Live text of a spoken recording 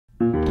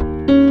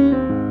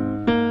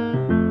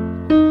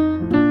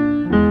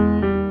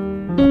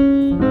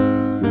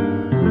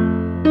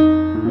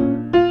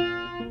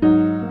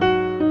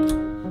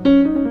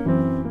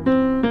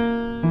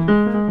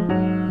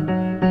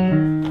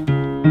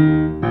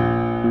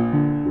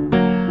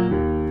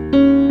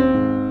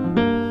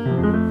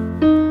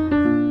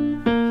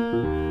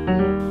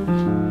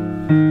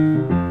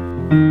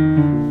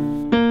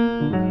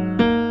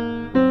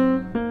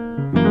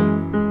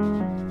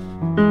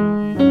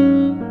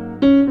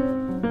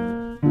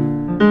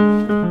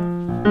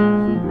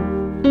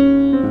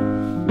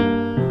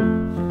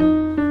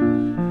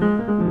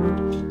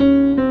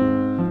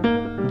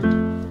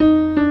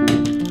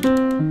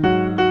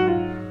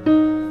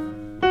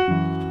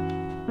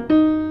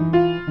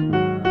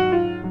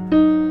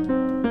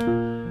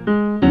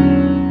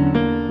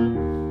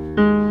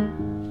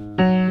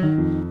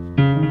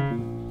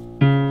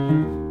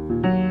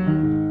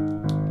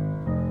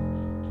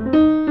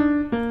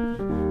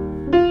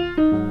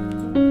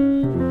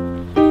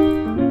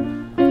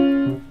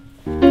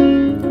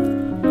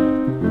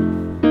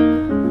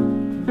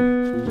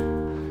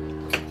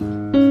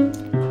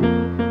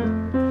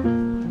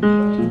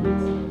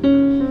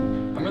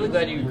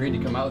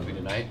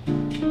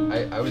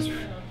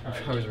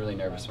I was really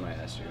nervous when I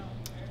asked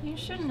you. You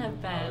shouldn't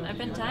have been. I've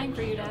been dying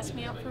for you to ask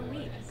me out for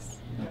weeks.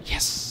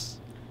 Yes!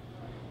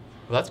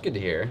 Well, that's good to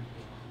hear.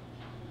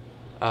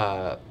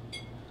 Uh,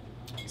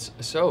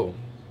 so,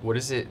 what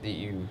is it that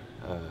you,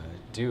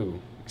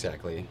 do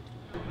exactly?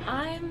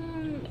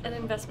 I'm an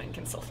investment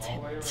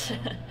consultant.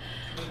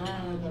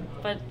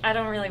 But I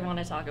don't really want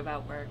to talk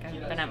about work.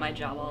 I've been at my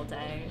job all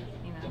day,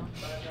 you know.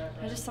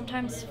 I just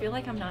sometimes feel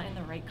like I'm not in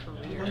the right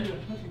career.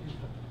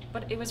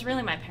 But it was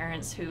really my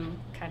parents who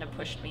kind of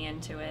pushed me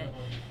into it.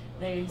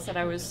 They said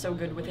I was so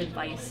good with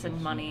advice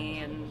and money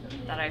and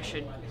that I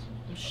should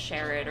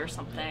share it or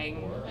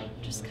something.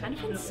 Just kind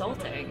of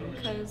insulting,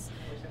 because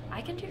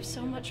I can do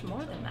so much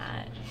more than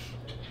that.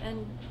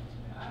 And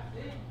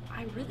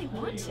I really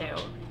want to.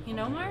 You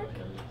know, Mark?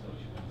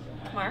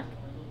 Mark?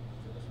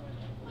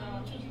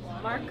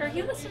 Mark, are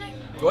you listening?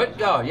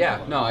 What? Oh,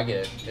 yeah. No, I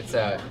get it. It's,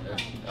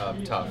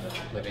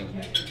 tough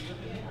living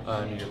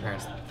under your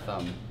parents'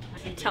 thumb.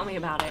 Tell me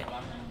about it.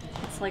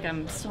 It's like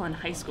I'm still in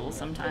high school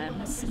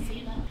sometimes.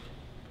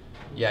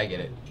 Yeah, I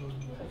get it.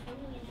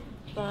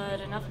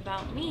 But enough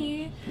about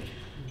me.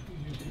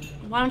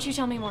 Why don't you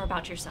tell me more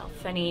about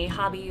yourself? Any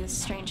hobbies,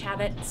 strange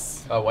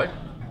habits? What?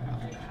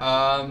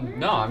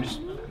 No, I'm just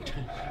an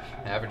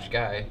average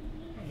guy.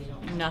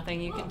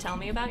 Nothing you can tell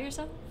me about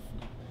yourself?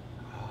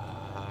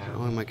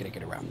 How am I gonna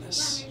get around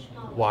this?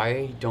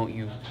 Why don't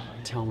you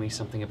tell me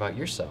something about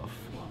yourself?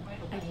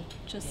 I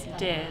just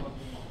did.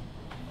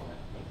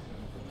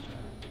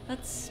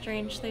 That's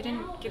strange. They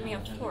didn't give me a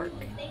fork.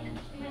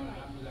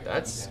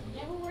 That's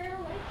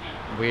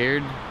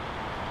weird.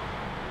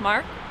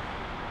 Mark,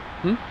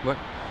 What?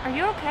 are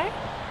you okay?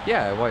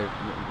 Yeah, what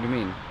do you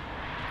mean?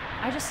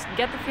 I just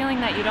get the feeling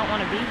that you don't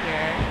want to be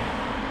here.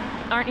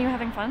 Aren't you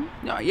having fun?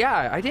 No,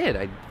 yeah, I did.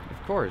 Of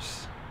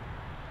course.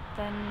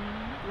 Then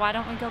why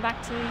don't we go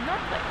back to your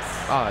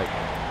place?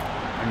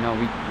 No,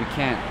 we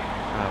can't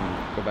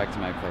go back to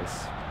my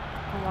place.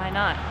 Why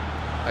not?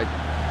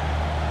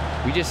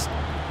 We just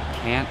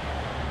can't.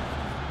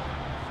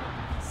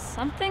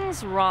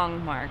 Something's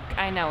wrong, Mark.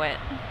 I know it.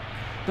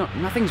 No,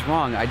 nothing's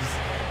wrong.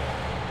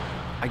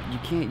 You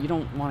can't. You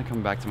don't want to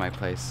come back to my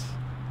place.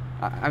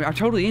 I'm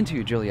totally into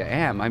you, Julia. I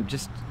am. I'm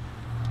just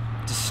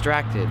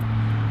distracted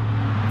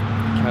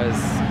because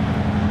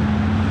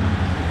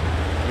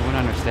you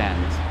wouldn't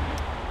understand.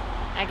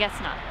 I guess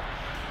not.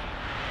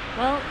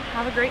 Well,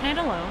 have a great night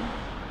alone,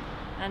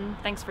 and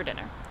thanks for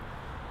dinner.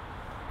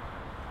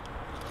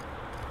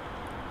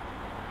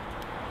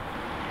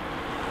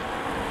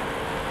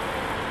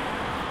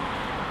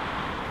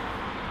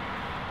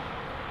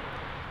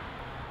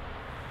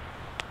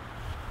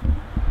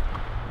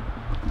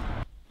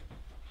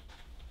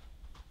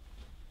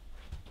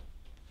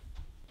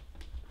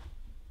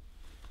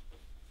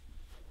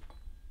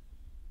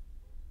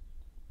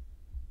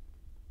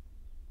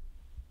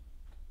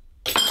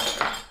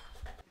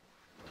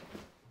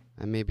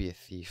 I may be a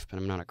thief, but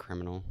I'm not a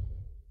criminal.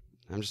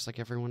 I'm just like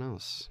everyone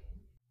else.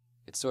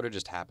 It sort of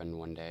just happened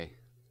one day.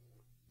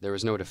 There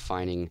was no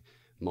defining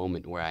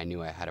moment where I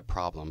knew I had a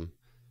problem.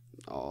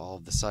 All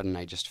of a sudden,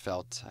 I just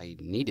felt I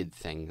needed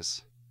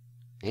things.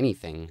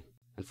 Anything.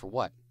 And for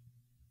what?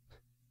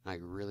 I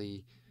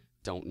really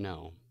don't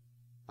know.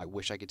 I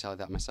wish I could tell you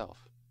that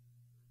myself.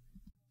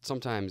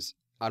 Sometimes,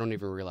 I don't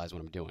even realize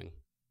what I'm doing.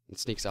 It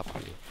sneaks up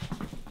on me.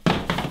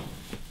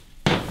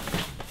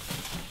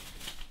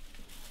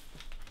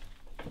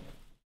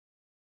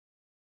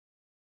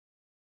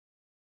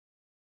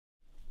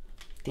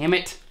 Damn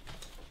it!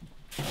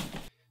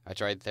 I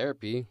tried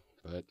therapy,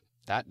 but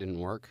that didn't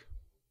work.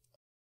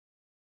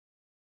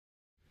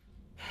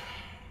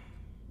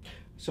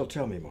 So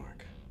tell me,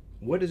 Mark,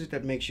 what is it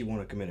that makes you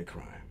want to commit a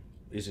crime?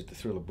 Is it the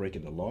thrill of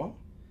breaking the law?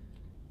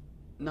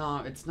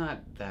 No, it's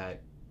not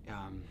that.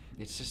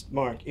 It's just.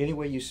 Mark, any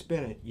way you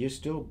spin it, you're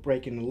still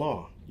breaking the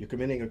law. You're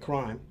committing a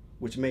crime,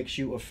 which makes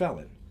you a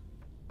felon.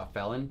 A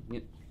felon?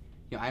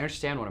 I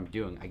understand what I'm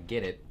doing. I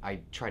get it. I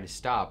try to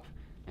stop,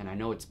 and I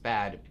know it's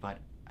bad, but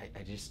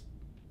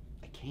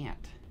I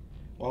can't.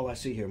 All I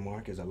see here,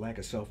 Mark, is a lack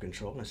of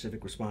self-control and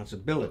civic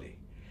responsibility.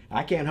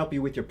 I can't help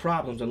you with your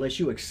problems unless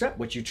you accept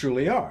what you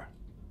truly are.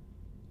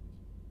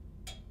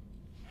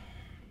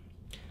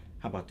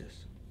 How about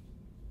this?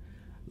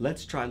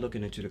 Let's try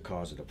looking into the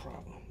cause of the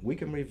problem. We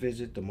can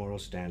revisit the moral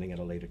standing at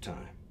a later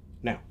time.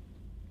 Now,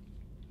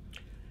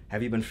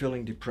 have you been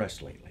feeling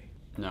depressed lately?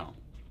 No.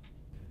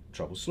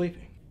 Trouble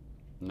sleeping?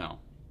 No.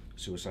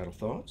 Suicidal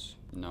thoughts?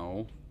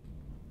 No.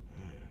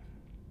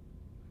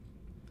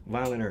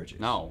 Violent urges?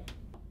 No.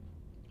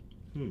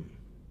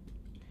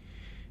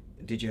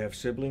 Did you have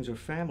siblings or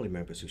family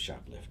members who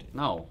shoplifted?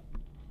 No.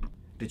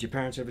 Did your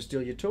parents ever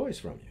steal your toys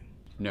from you?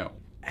 No.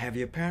 Have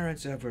your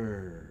parents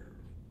ever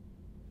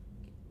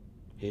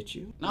hit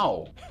you?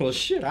 No. Well,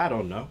 shit, I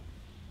don't know.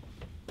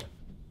 I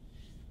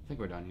think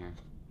we're done here.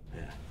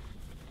 Yeah.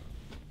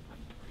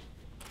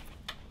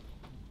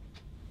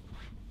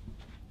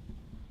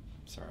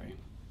 Sorry.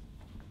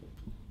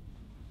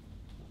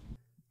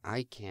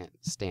 I can't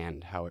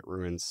stand how it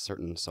ruins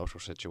certain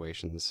social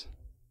situations,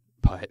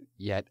 but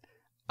yet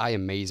I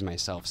amaze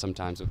myself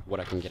sometimes with what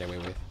I can get away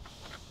with.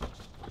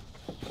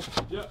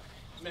 Yeah,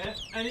 man.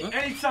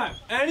 Anytime.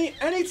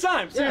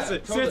 Anytime. Seriously.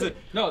 Yeah, totally. Seriously.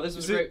 No, this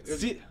was great.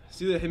 See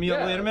you. Hit me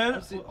up later, man.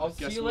 I'll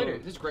see Guess you later. we'll-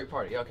 This is a great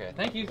party. Okay,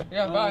 thank you.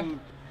 Yeah, bye.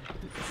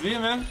 See you,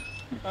 man.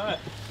 All right.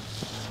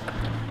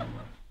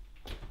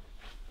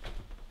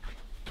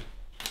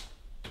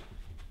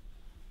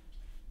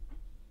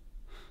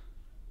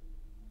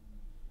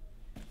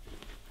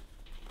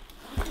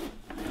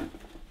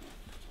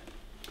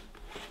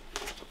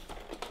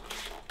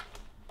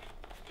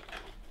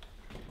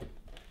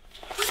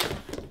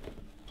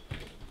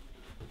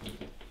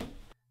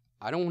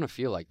 I don't want to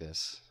feel like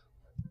this.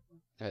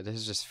 This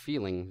is just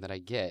feeling that I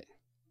get.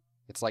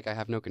 It's like I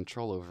have no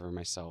control over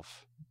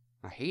myself.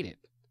 I hate it.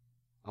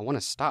 I want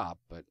to stop,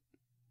 but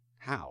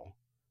how?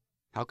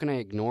 How can I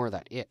ignore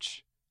that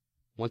itch?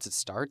 Once it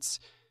starts,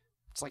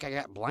 it's like I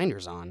got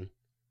blinders on.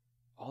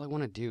 All I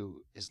want to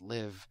do is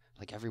live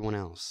like everyone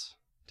else.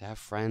 To have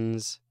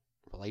friends,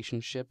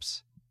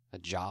 relationships, a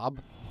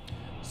job.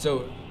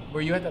 So,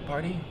 were you at that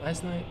party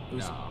last night? It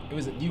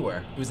was you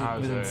were. It was I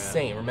was there, yeah.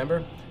 insane.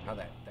 Remember how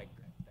that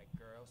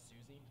girl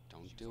Susie?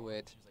 Don't do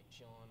it. She was like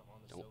chilling on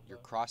the Don't. sofa. You're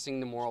crossing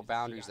the moral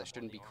boundaries that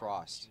shouldn't be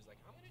crossed.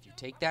 If you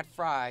take that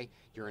fry,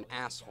 you're an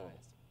asshole.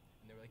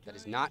 That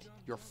is not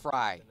your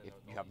fry. If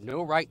you have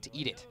no right to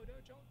eat it.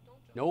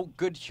 No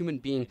good human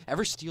being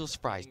ever steals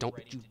fries. Don't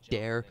you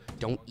dare.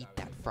 Don't eat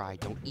that fry.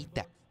 Don't eat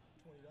that.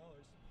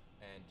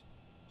 And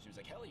she was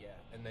like, hell yeah.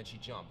 And then she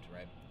jumped,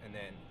 right? And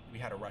then we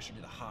had to rush her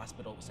to the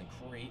hospital.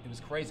 It was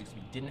crazy because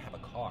we didn't have a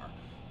car.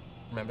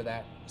 Remember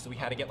that? So we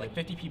had to get like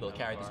 50 people to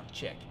carry this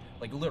chick.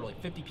 Like literally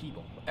 50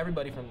 people.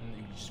 Everybody from,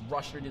 we just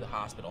rushed her to the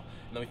hospital.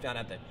 And then we found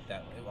out that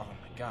oh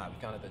my God, we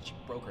found out that she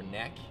broke her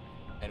neck.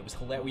 And it was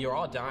hilarious. We were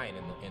all dying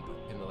in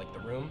the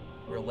room.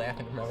 We were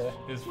laughing. Remember that?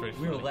 It was pretty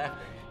We were funny.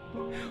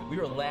 laughing. We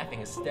were laughing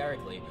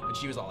hysterically, but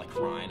she was all like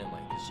crying and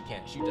like,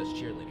 'cause she does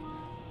cheerleading.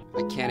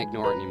 I can't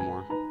ignore it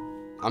anymore.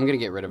 I'm gonna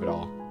get rid of it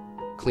all.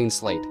 Clean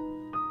slate.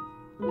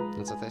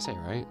 That's what they say,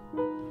 right?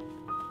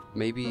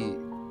 Maybe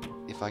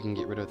if I can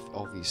get rid of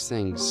all these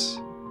things,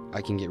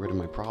 I can get rid of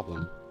my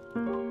problem.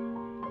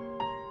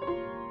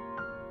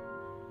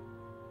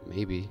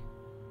 Maybe.